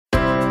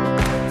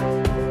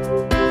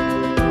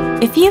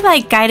If you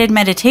like guided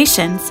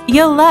meditations,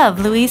 you'll love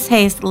Louise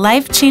Hay's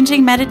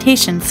life-changing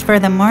meditations for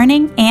the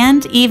morning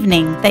and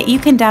evening that you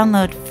can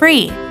download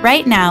free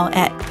right now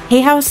at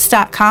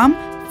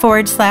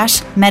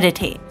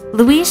hayhouse.com/meditate.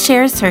 Louise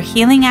shares her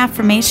healing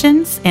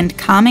affirmations and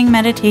calming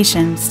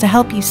meditations to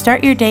help you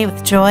start your day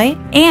with joy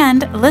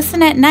and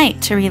listen at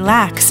night to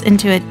relax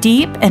into a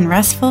deep and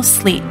restful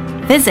sleep.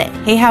 Visit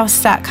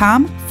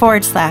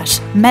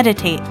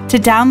hayhouse.com/meditate to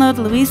download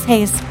Louise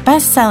Hay's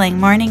best-selling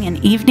morning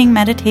and evening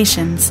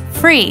meditations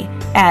free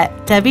at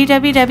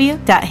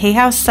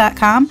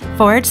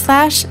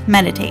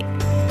www.hayhouse.com/meditate.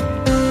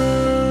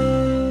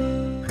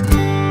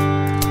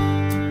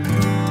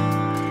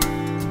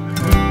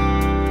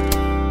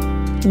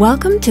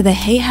 Welcome to the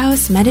Hay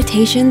House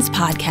Meditations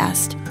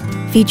podcast,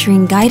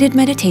 featuring guided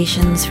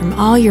meditations from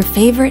all your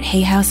favorite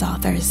Hay House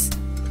authors.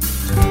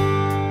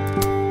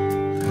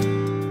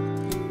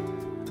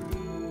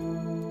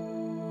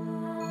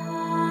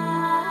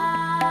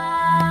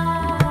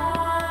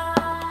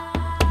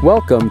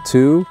 Welcome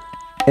to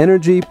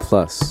Energy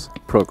Plus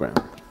program.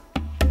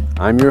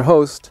 I'm your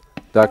host,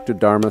 Dr.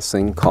 Dharma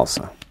Singh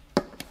Khalsa.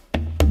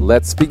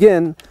 Let's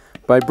begin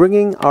by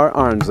bringing our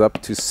arms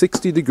up to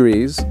 60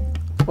 degrees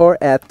or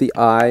at the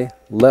eye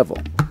level.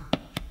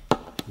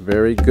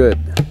 Very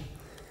good.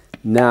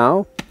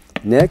 Now,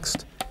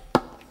 next,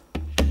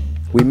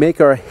 we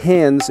make our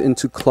hands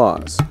into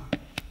claws.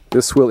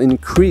 This will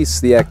increase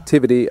the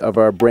activity of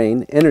our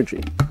brain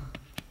energy.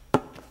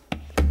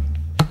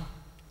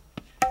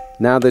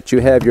 Now that you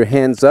have your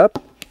hands up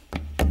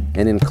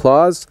and in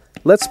claws,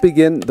 let's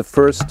begin the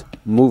first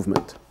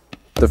movement.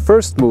 The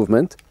first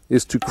movement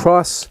is to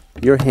cross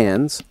your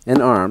hands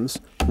and arms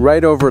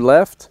right over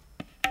left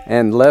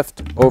and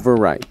left over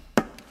right.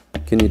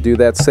 Can you do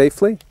that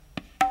safely?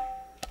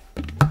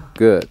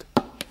 Good.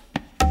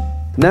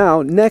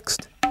 Now,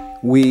 next,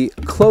 we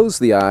close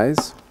the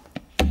eyes,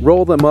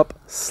 roll them up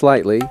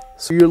slightly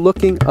so you're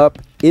looking up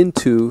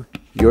into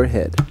your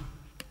head.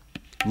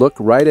 Look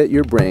right at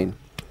your brain.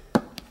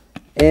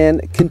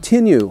 And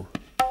continue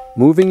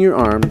moving your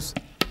arms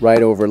right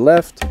over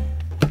left,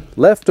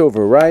 left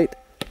over right,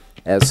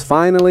 as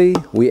finally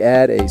we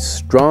add a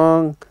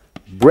strong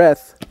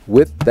breath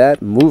with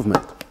that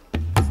movement.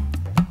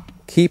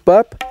 Keep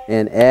up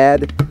and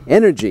add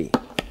energy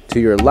to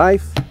your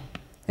life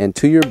and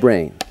to your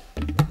brain.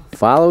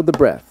 Follow the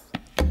breath.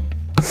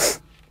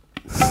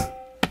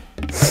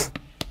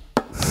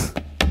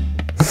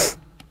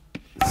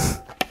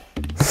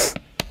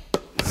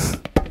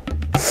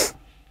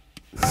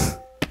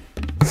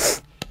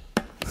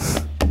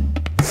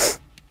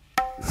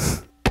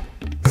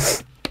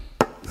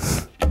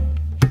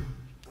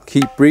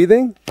 Keep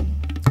breathing.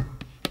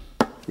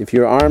 If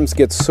your arms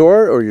get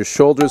sore or your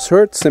shoulders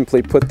hurt,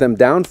 simply put them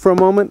down for a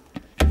moment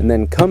and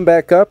then come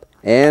back up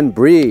and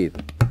breathe.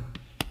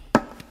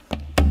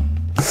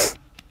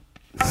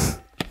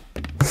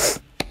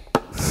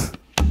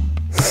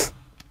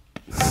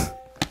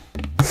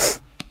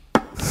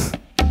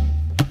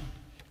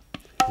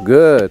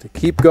 Good.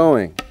 Keep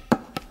going.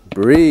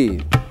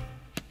 Breathe.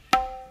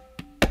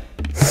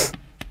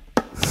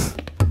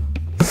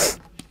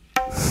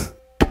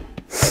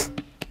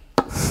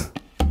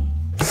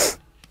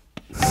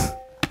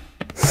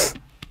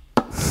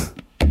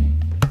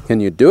 Can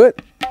you do it?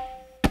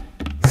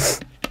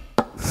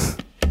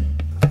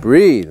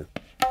 Breathe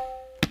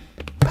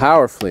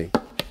powerfully.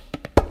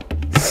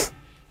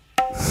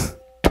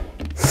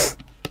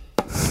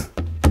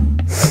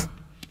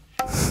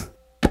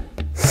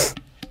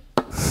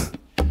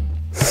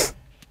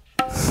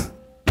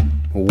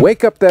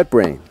 Wake up that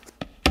brain.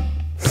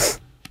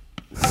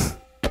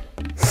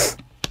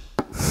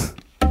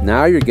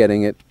 Now you're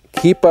getting it.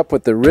 Keep up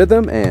with the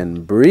rhythm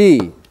and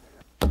breathe.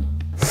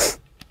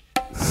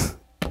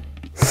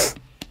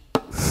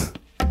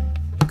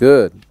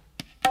 Good.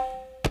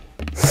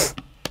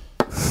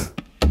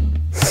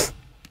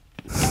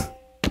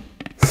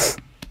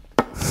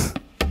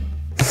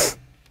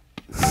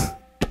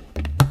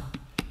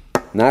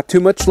 Not too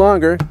much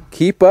longer.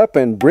 Keep up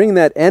and bring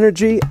that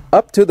energy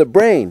up to the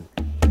brain.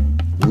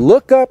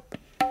 Look up,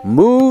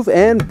 move,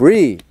 and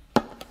breathe.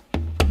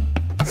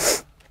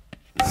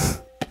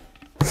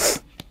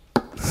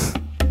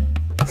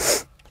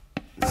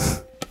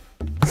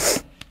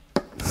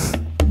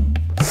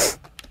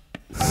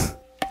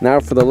 Now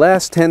for the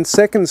last 10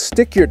 seconds,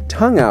 stick your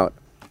tongue out.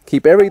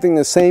 Keep everything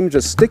the same,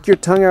 just stick your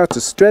tongue out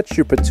to stretch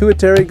your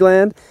pituitary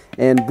gland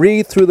and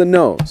breathe through the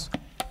nose.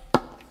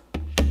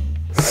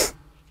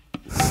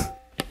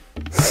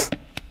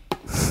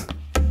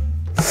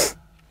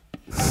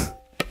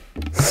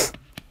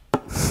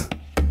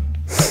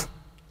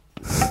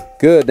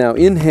 Good, now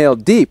inhale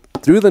deep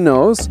through the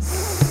nose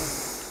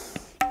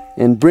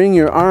and bring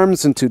your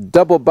arms into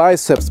double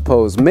biceps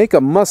pose. Make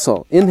a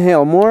muscle.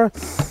 Inhale more.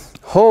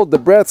 Hold the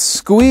breath,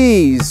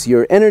 squeeze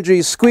your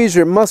energy, squeeze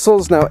your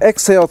muscles. Now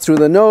exhale through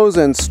the nose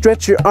and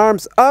stretch your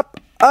arms up,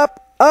 up,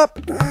 up.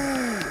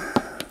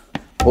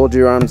 Hold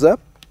your arms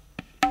up.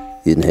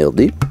 Inhale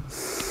deep.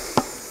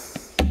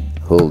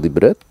 Hold the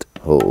breath.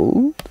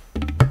 Hold.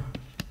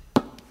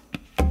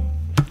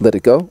 Let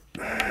it go.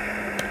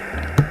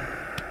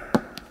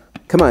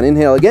 Come on,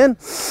 inhale again.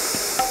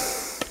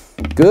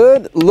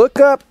 Good.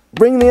 Look up.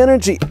 Bring the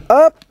energy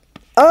up,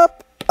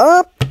 up,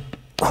 up.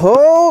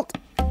 Hold.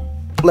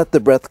 Let the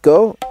breath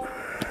go.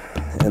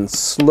 And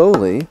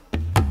slowly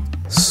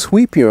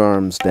sweep your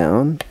arms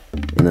down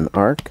in an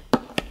arc.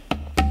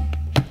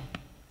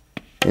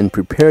 And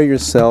prepare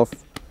yourself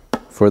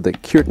for the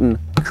Kirtan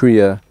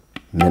Kriya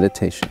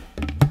meditation.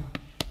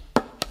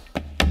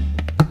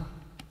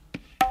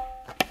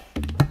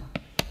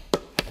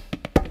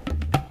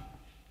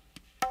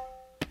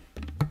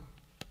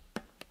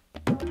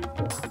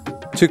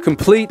 To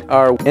complete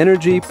our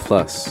Energy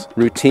Plus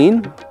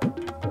routine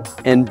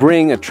and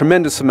bring a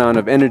tremendous amount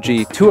of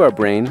energy to our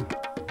brain,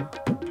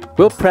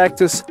 we'll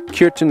practice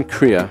Kirtan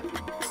Kriya,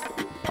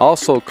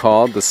 also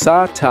called the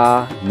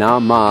Sa-Ta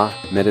Na-Ma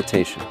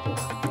meditation.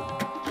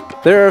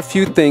 There are a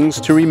few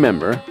things to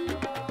remember.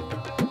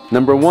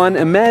 Number one,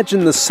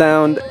 imagine the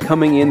sound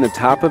coming in the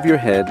top of your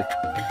head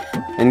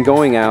and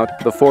going out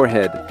the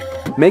forehead.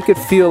 Make it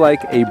feel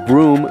like a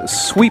broom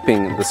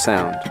sweeping the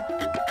sound.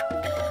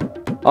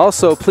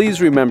 Also,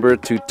 please remember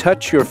to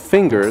touch your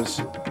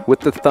fingers with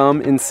the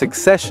thumb in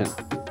succession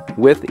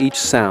with each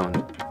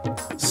sound.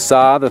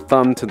 Sa, the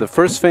thumb to the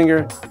first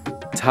finger,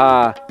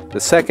 Ta, the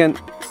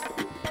second,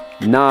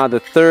 Na,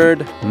 the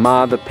third,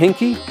 Ma, the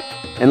pinky,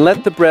 and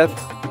let the breath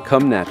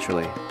come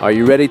naturally. Are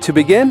you ready to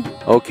begin?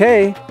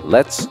 Okay,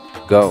 let's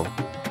go.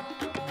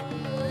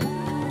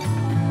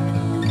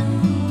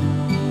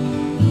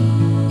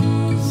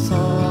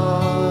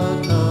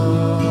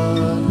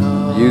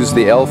 Use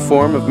the L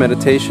form of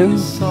meditation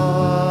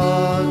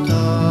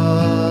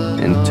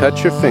and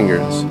touch your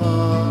fingers.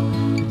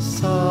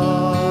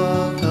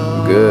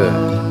 Good.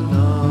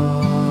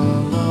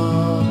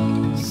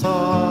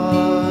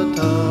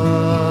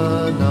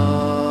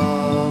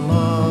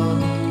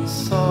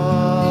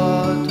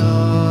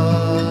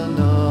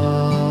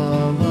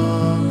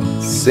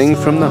 Sing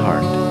from the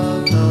heart.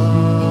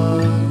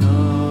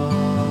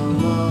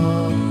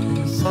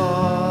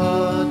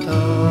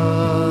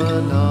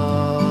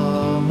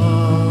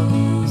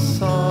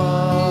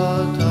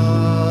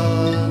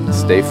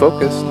 Stay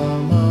focused.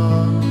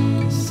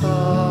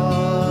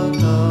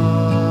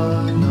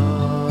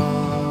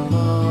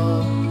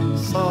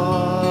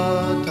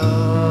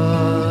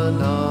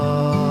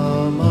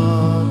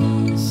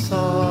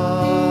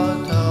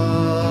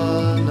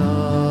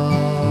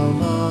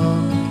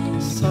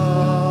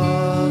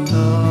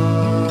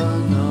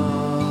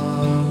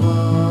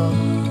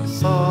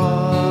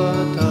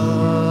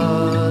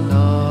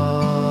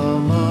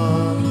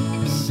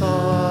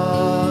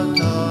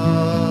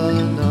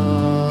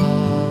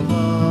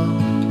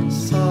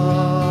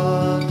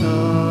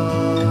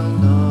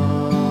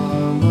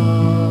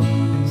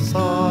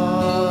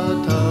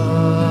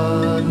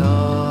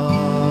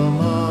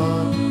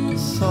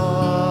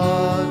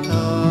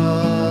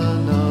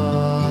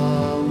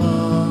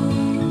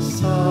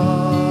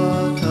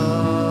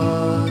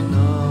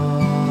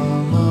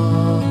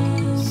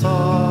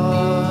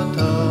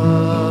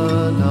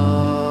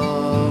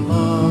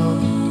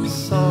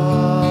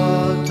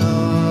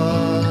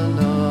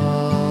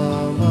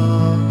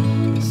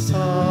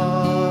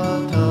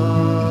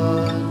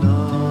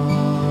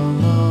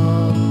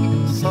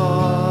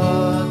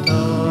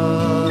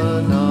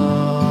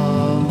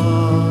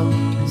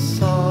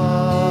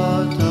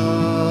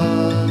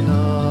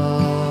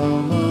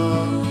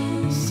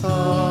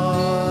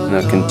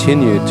 Now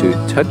continue to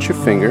touch your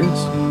fingers.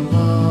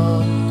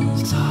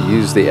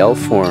 Use the L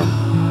form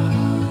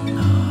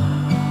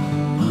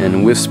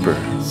and whisper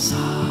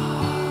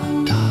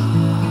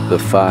the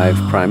 5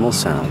 primal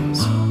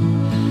sounds.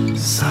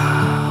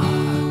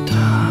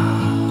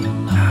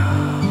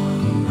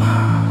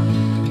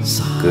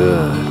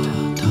 Good.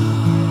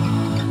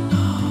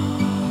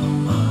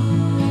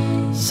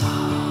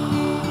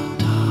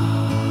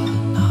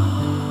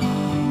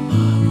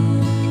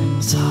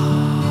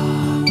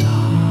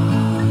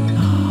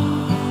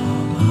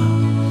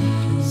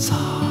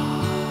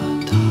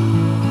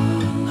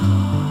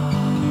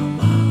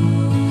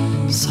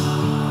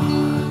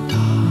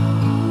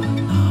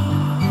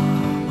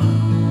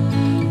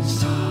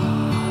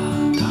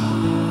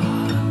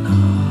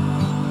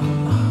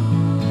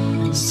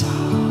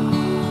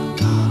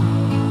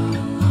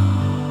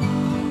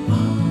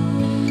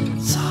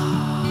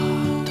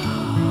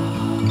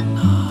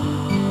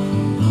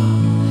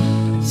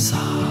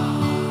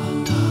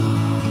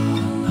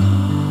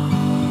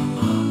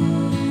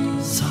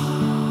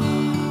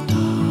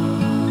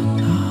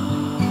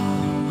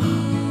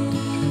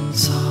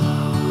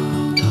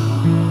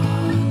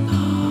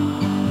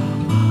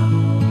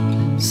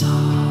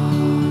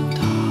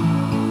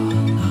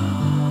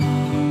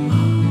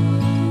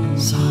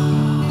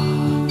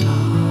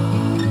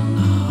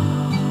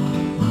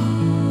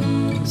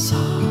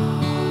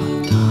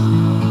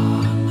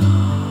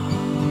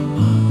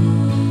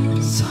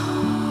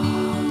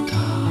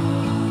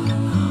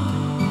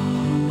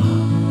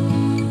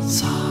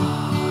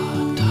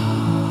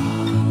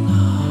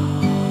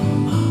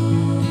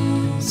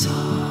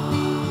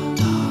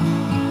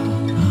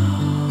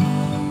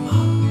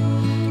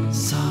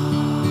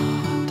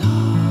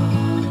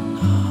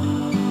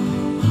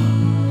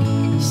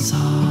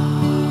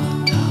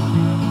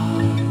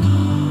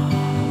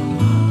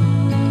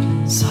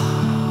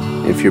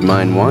 If your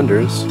mind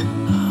wanders,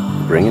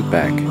 bring it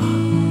back.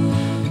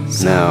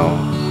 Now,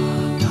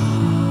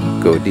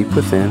 go deep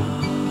within,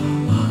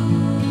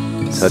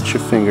 touch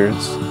your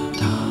fingers,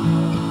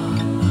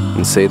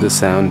 and say the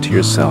sound to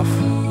yourself.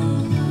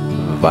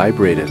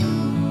 Vibrate it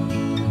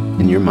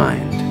in your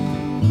mind.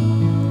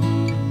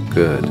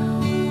 Good.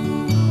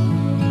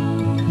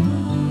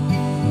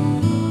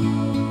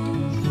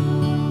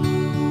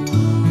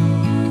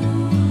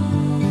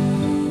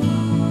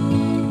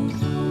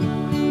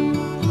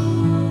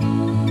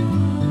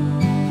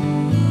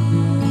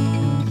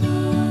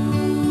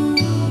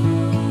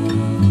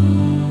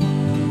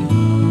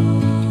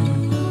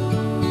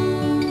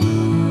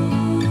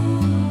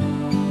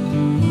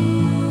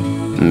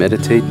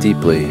 Meditate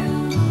deeply.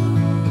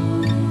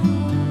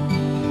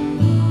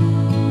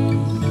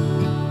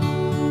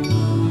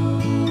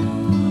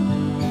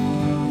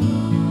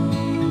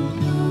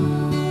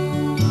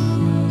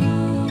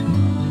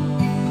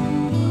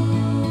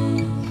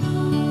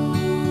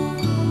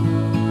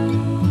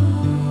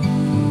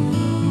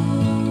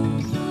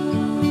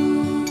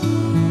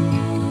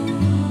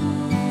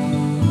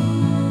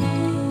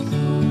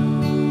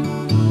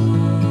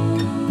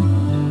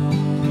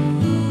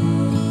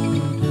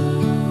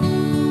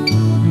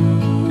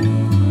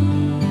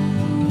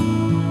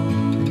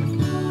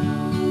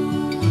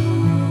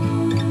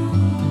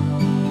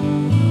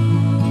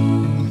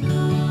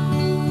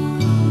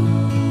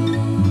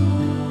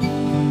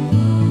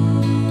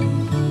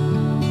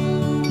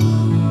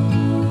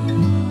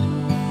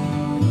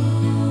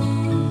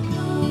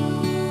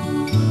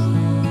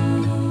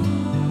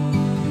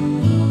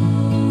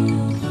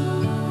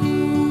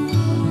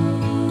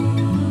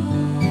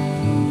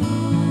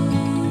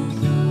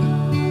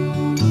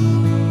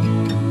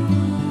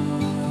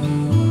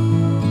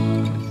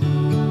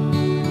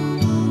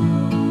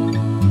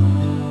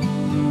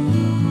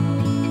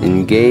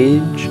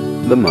 Engage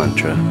the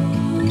mantra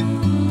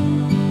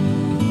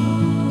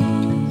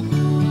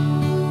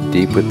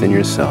deep within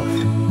yourself.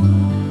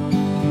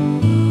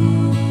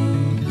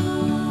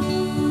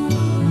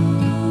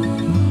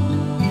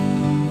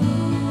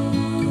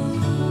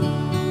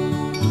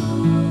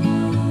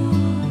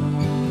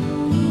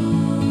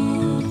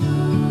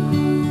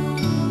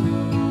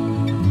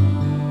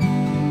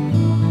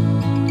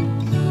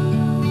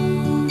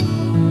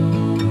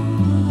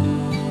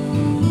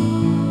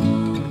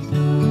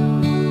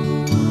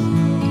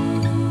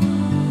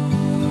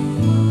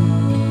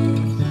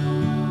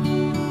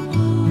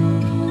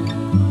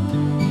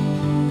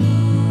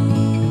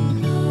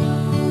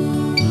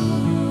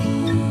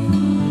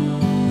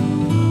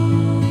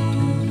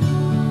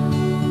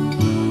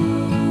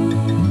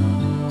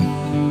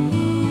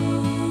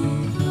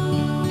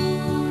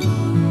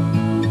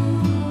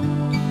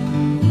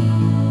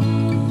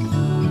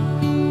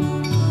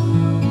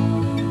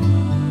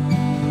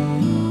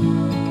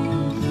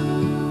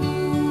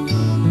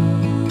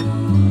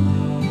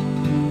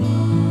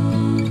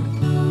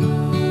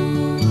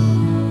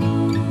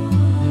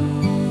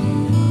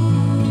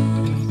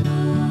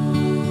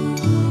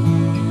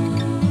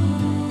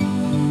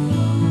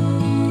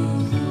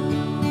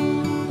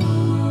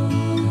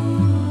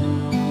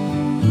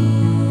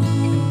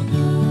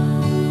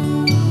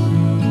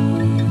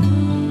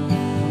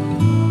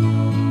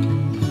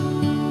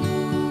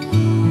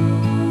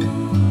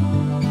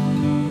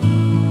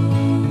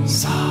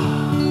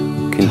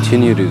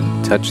 Continue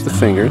to touch the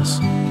fingers.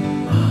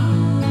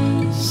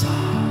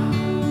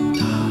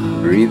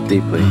 Breathe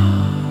deeply.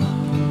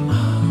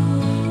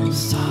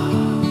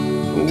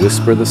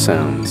 Whisper the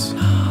sounds.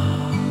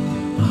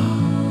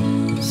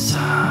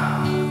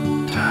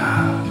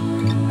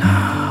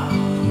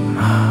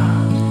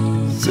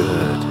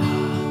 Good.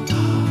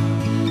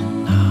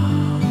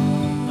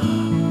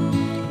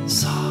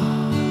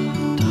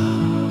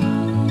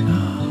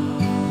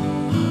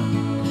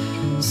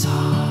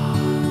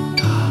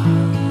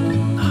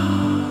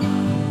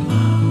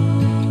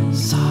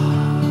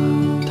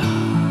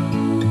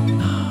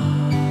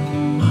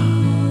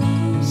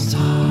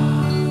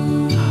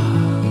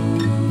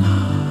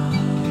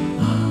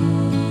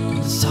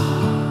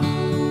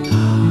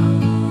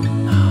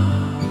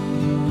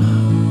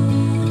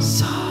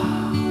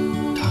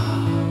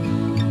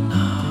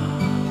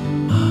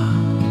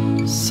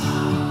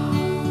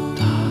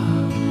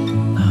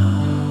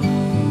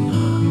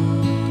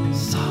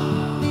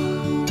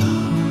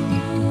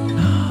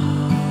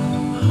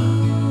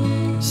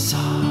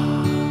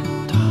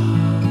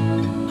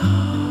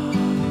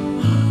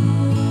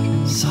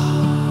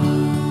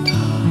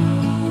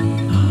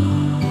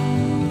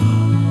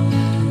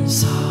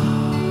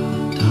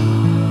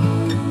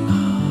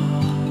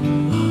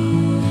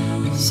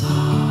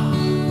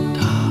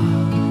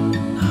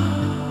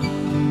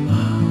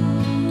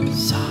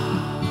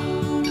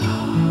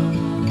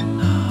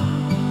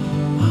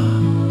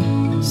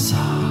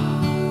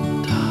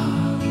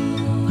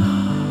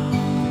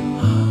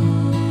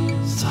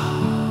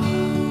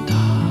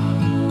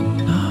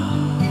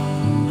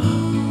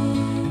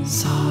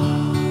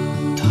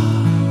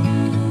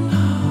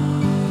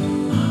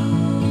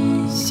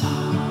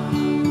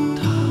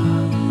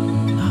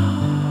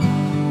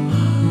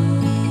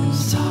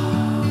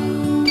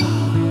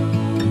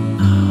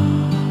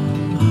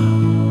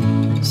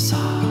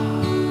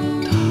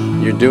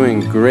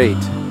 doing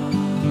great.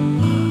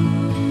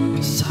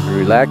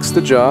 Relax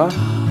the jaw,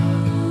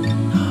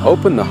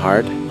 open the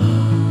heart,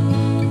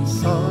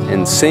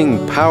 and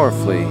sing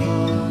powerfully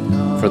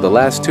for the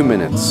last 2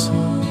 minutes.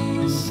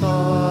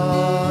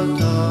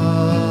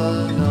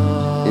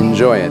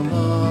 Enjoy it.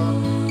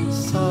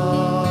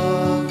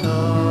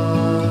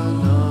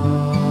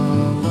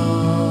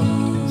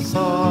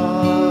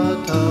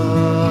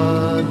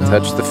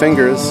 Touch the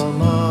fingers.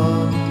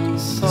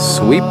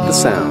 Sweep the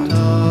sound.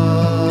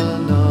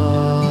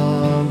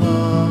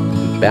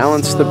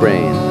 Balance the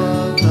brain.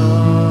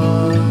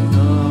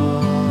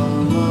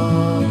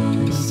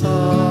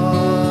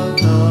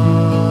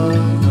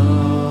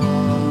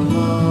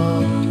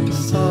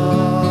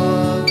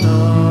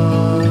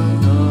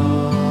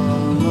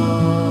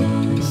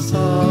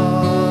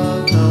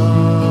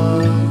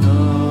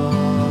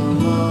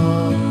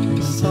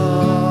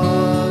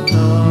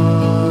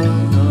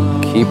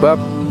 Keep up.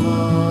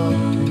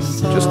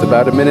 Just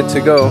about a minute to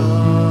go.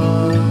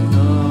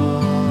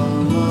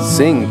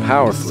 Sing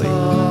powerfully.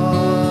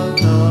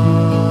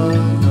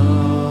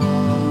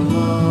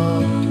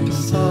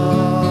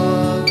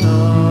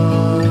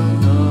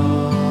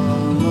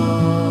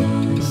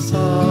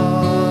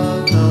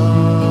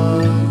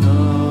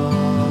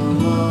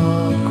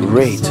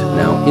 Great.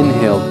 Now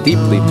inhale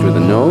deeply through the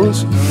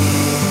nose.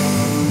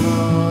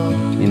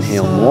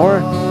 Inhale more.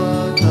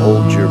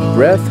 Hold your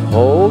breath.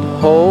 Hold,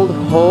 hold,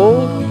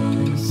 hold.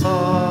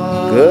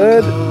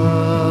 Good.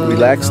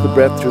 Relax the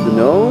breath through the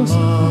nose.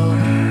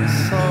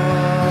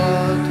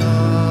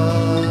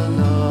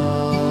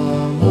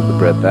 Hold the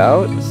breath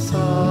out.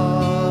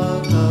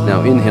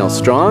 Now inhale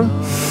strong.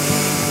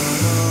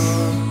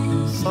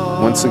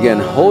 Once again,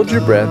 hold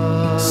your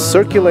breath.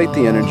 Circulate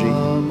the energy.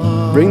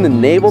 Bring the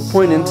navel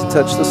point in to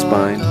touch the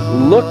spine.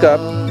 Look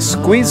up.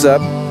 Squeeze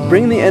up.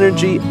 Bring the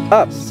energy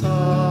up.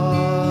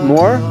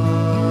 More.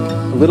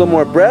 A little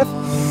more breath.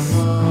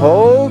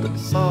 Hold.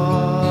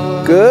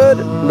 Good.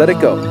 Let it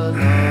go.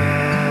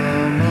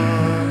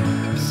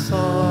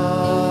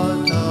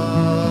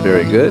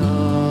 Very good.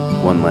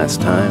 One last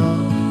time.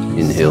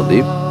 Inhale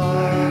deep.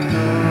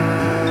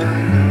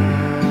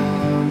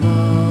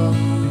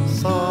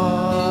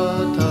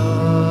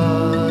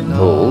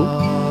 Hold.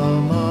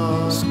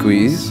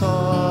 Squeeze.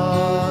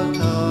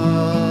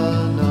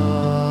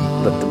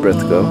 Let the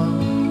breath go.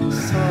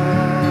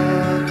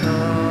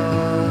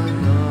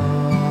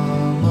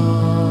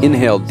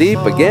 Inhale deep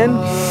again.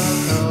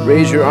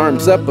 Raise your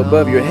arms up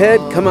above your head.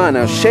 Come on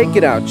now, shake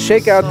it out.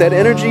 Shake out that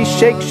energy.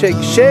 Shake, shake,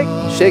 shake.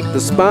 Shake the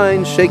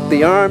spine, shake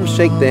the arms,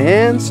 shake the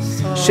hands.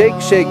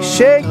 Shake, shake,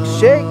 shake,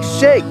 shake,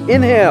 shake.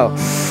 Inhale.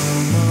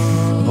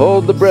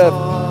 Hold the breath.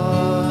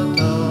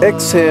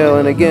 Exhale,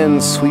 and again,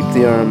 sweep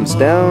the arms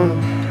down.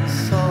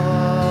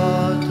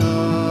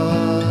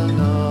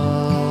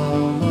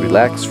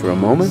 Relax for a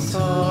moment.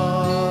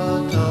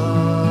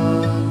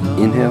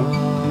 Inhale.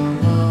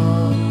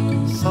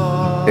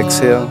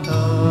 Exhale.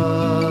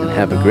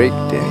 Have a great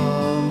day.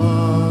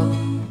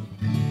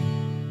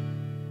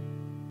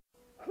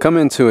 Come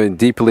into a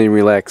deeply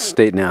relaxed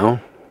state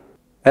now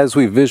as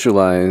we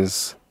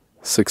visualize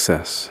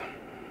success.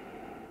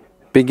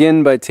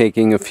 Begin by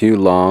taking a few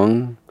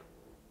long,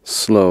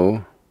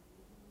 slow,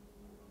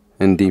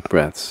 and deep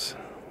breaths.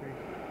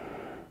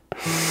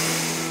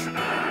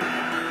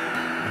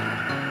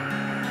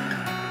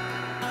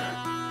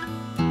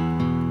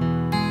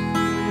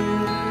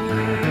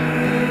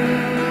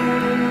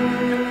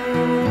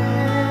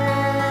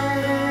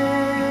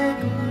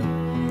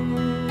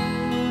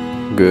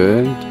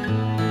 Good.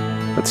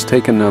 Let's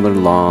take another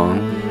long,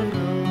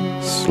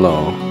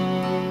 slow,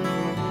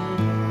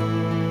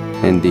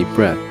 and deep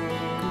breath.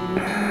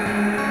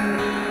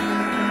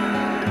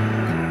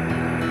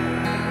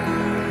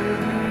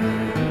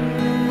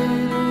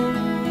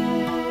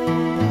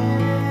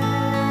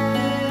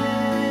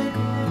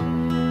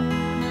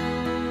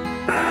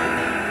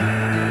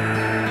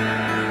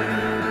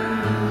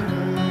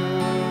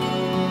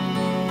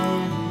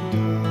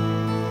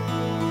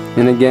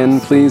 And again,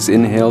 please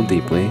inhale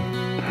deeply.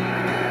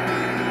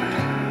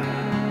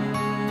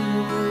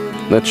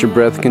 Let your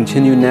breath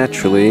continue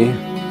naturally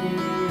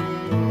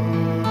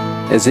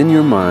as in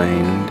your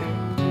mind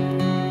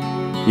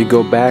you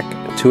go back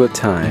to a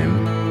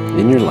time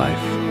in your life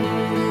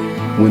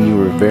when you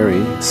were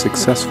very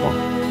successful.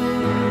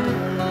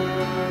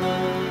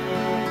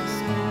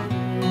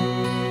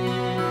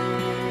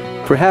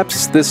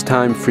 Perhaps this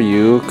time for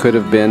you could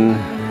have been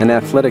an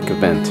athletic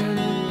event,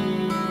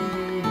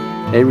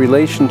 a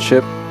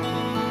relationship,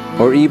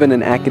 or even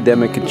an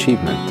academic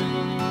achievement.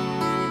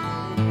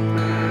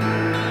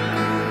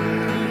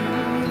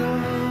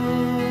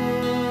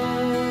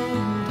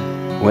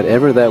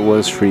 Whatever that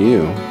was for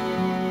you,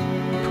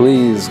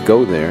 please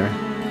go there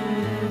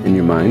in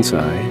your mind's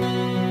eye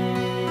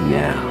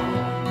now.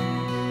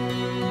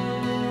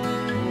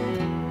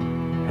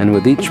 And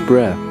with each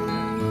breath,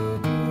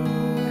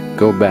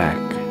 go back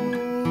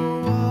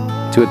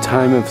to a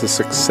time of the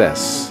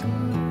success.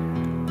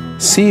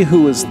 See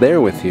who is there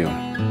with you.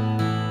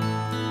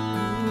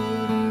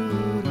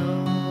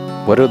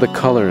 What are the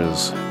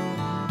colors,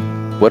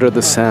 What are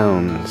the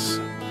sounds?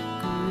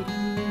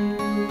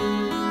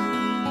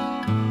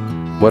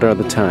 What are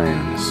the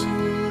times?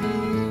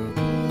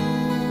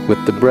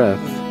 With the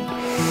breath,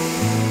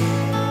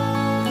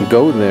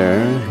 go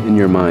there in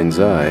your mind's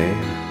eye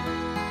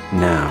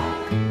now,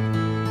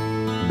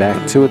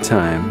 back to a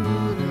time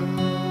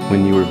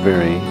when you were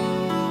very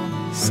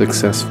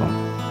successful.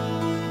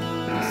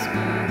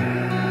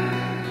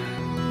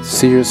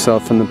 See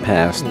yourself in the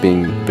past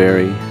being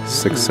very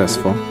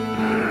successful.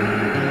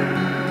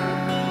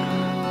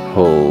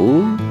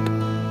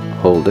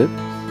 Hold it,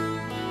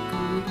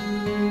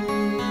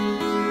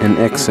 and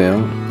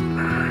exhale,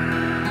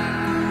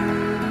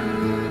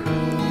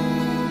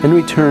 and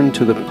return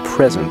to the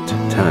present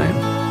time.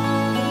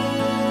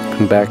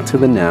 Come back to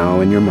the now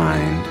in your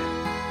mind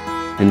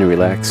in a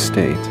relaxed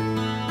state,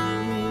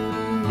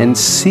 and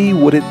see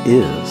what it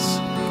is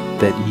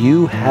that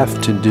you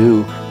have to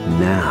do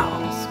now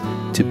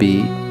to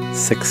be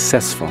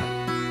successful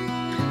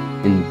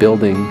in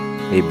building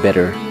a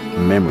better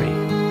memory.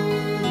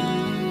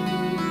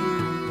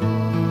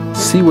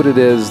 See what it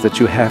is that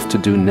you have to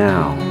do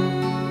now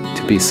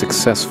to be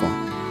successful.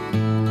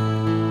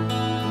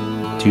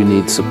 Do you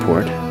need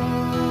support?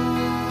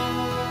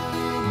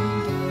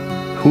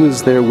 Who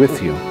is there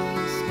with you?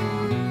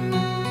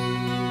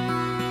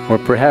 Or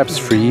perhaps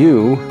for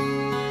you,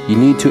 you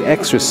need to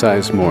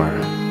exercise more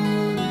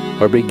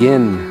or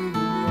begin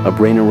a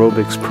brain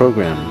aerobics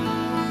program.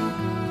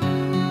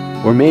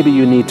 Or maybe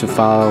you need to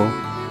follow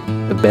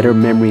a better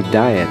memory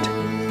diet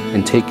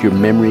and take your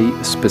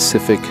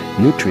memory-specific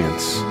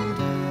nutrients.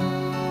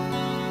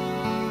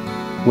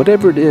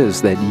 Whatever it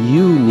is that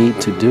you need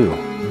to do,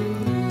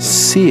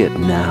 see it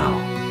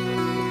now.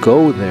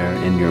 Go there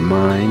in your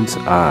mind's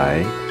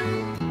eye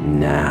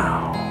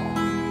now.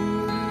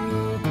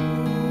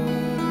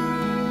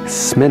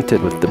 Cement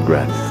it with the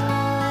breath.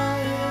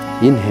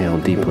 Inhale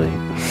deeply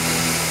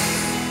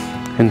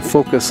and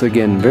focus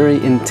again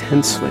very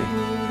intensely,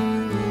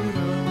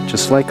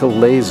 just like a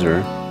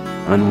laser,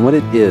 on what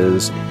it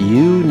is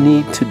you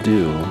need to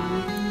do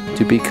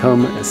to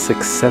become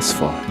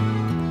successful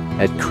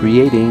at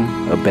creating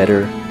a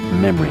better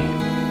memory.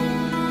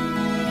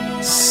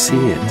 See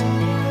it,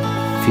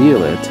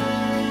 feel it,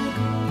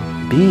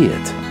 be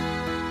it,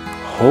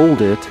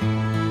 hold it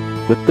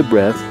with the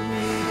breath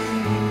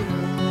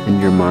in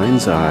your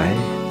mind's eye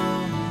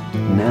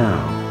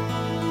now.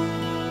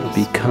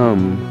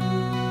 Become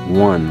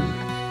one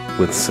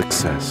with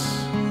success.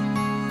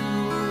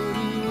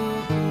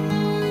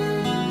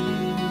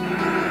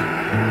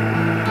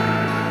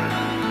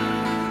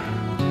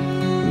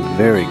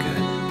 Very good.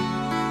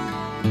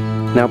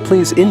 Now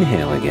please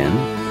inhale again.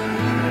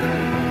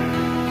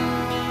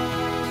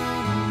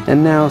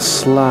 And now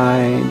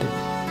slide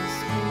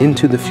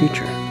into the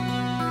future,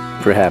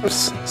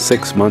 perhaps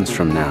 6 months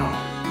from now.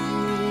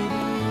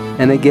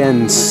 And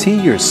again, see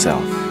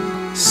yourself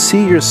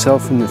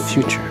in the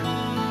future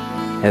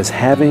as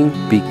having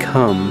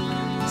become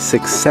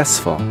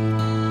successful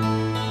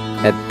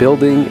at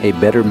building a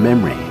better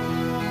memory.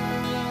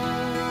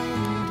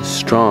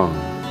 Strong,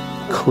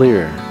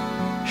 clear,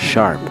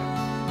 sharp,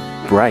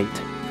 bright.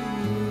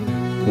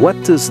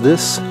 What does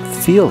this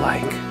feel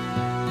like?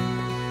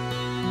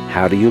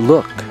 How do you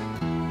look?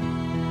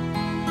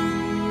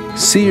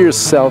 See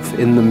yourself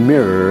in the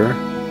mirror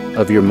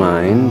of your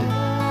mind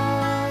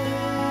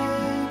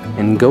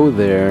and go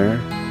there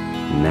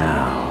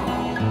now.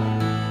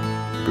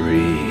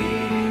 Breathe.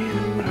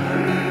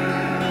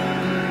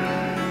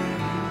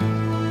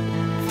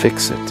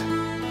 Fix it.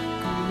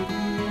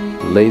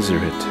 Laser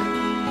it.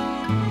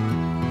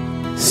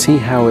 See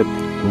how it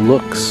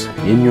looks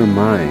in your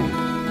mind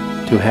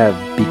to have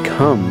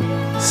become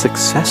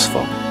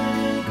successful.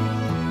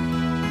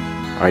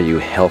 Are you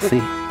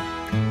healthy?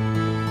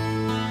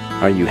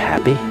 Are you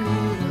happy?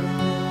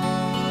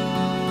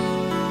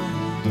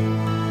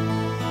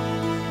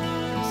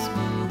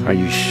 Are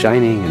you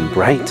shining and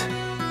bright?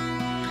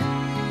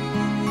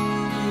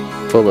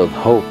 Full of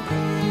hope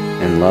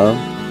and love?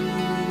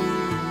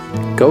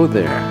 Go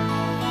there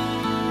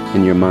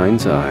in your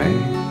mind's eye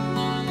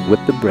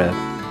with the breath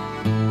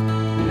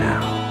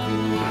now.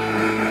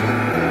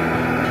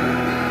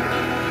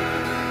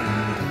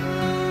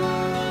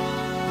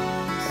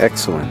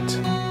 Excellent.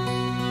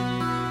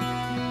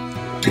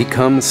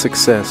 Become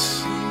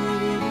success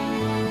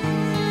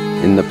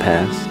in the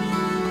past,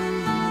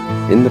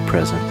 in the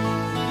present.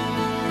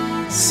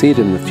 See it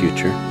in the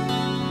future.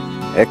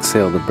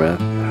 Exhale the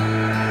breath.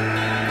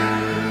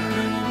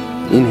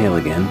 Inhale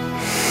again.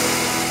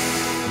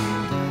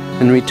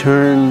 And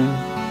return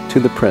to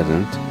the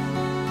present,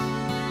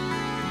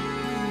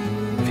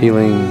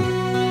 feeling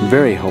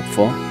very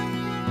hopeful,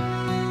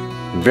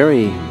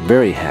 very,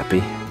 very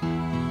happy,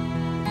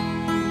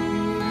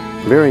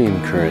 very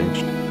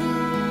encouraged,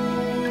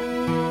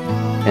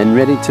 and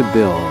ready to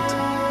build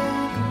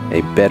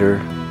a better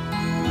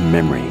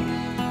memory.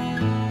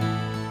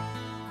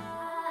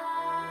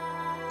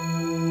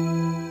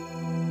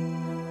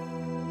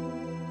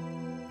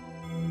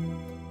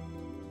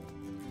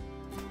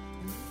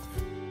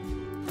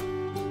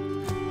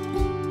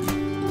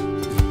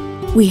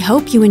 We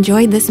hope you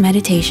enjoyed this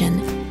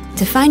meditation.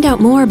 To find out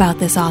more about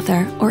this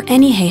author or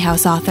any Hay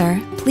House author,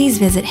 please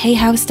visit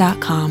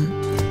hayhouse.com.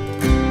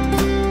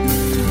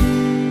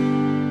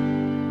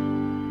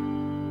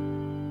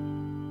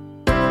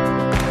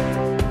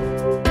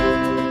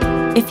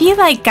 If you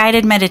like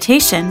guided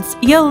meditations,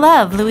 you'll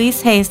love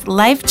Louise Hay's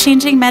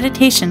life-changing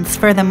meditations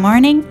for the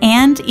morning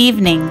and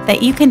evening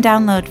that you can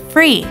download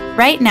free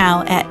right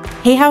now at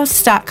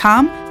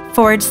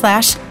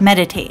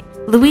hayhouse.com/meditate.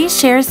 Louise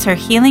shares her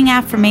healing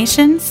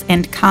affirmations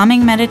and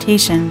calming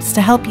meditations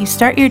to help you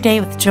start your day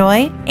with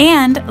joy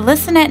and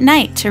listen at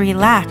night to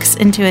relax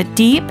into a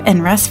deep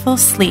and restful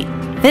sleep.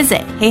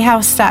 Visit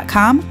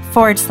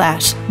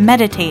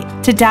hayhouse.com/meditate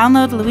to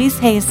download Louise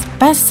Hay's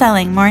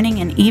best-selling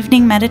morning and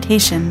evening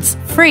meditations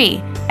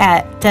free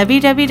at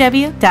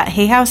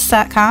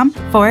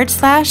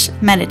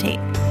www.hayhouse.com/meditate.